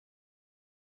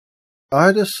I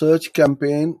had a search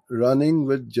campaign running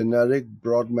with generic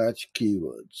broad match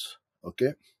keywords.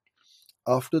 Okay.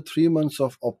 After 3 months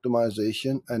of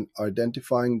optimization and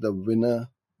identifying the winner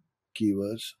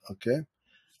keywords, okay,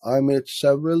 I made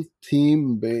several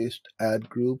theme based ad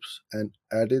groups and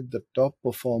added the top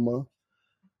performer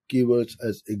keywords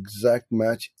as exact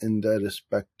match in their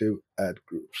respective ad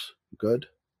groups. Good.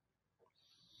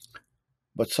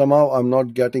 But somehow I'm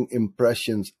not getting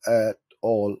impressions at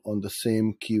all on the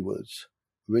same keywords,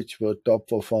 which were top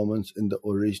performance in the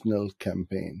original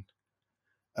campaign.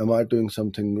 Am I doing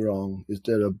something wrong? Is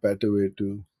there a better way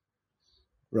to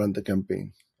run the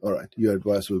campaign? All right, your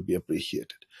advice will be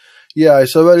appreciated. Yeah,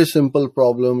 it's a very simple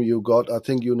problem you got. I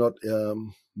think you're not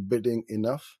bidding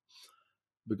enough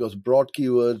because broad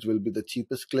keywords will be the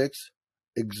cheapest clicks.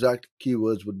 Exact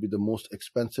keywords would be the most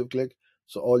expensive click.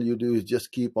 So all you do is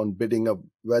just keep on bidding up.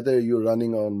 Whether you're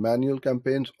running on manual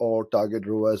campaigns or target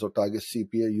ROAS or target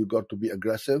CPA, you got to be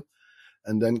aggressive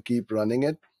and then keep running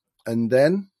it. And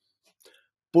then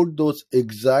put those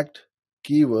exact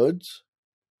keywords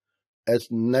as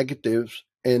negatives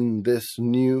in this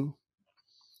new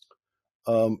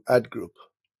ad group.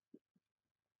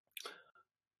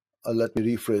 Let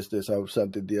me rephrase this. I've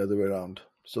said it the other way around.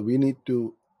 So we need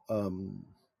to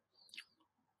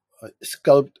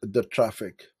sculpt the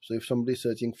traffic. So if somebody's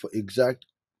searching for exact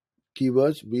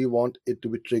keywords, we want it to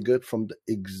be triggered from the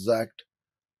exact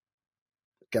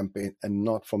campaign and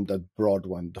not from that broad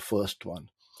one, the first one.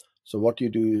 So what you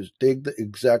do is take the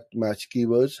exact match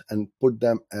keywords and put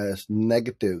them as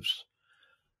negatives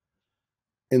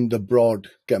in the broad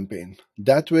campaign.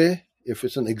 That way, if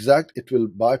it's an exact, it will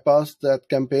bypass that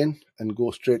campaign and go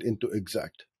straight into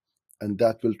exact. And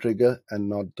that will trigger and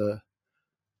not the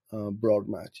broad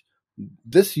match.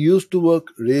 This used to work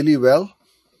really well.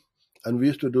 And we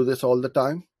used to do this all the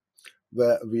time,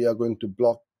 where we are going to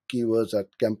block keywords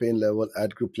at campaign level,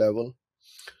 ad group level.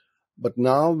 But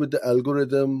now with the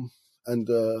algorithm and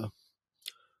the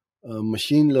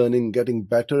machine learning getting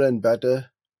better and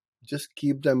better, just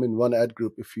keep them in one ad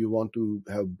group if you want to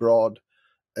have broad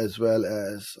as well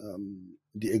as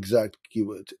the exact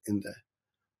keywords in there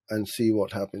and see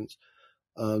what happens.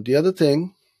 The other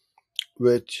thing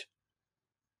which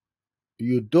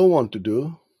you don't want to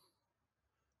do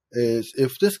is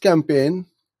if this campaign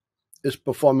is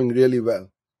performing really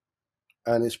well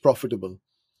and is profitable,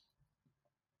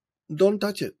 don't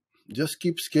touch it. Just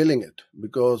keep scaling it,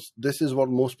 because this is what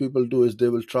most people do is they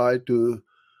will try to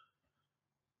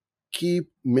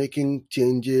keep making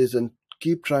changes and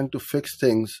keep trying to fix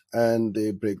things and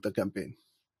they break the campaign.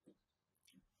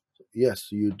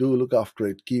 Yes, you do look after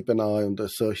it. Keep an eye on the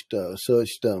search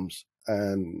terms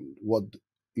and what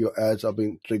your ads are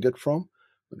being triggered from.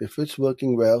 But if it's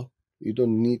working well, you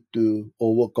don't need to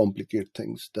overcomplicate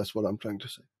things. That's what I'm trying to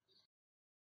say.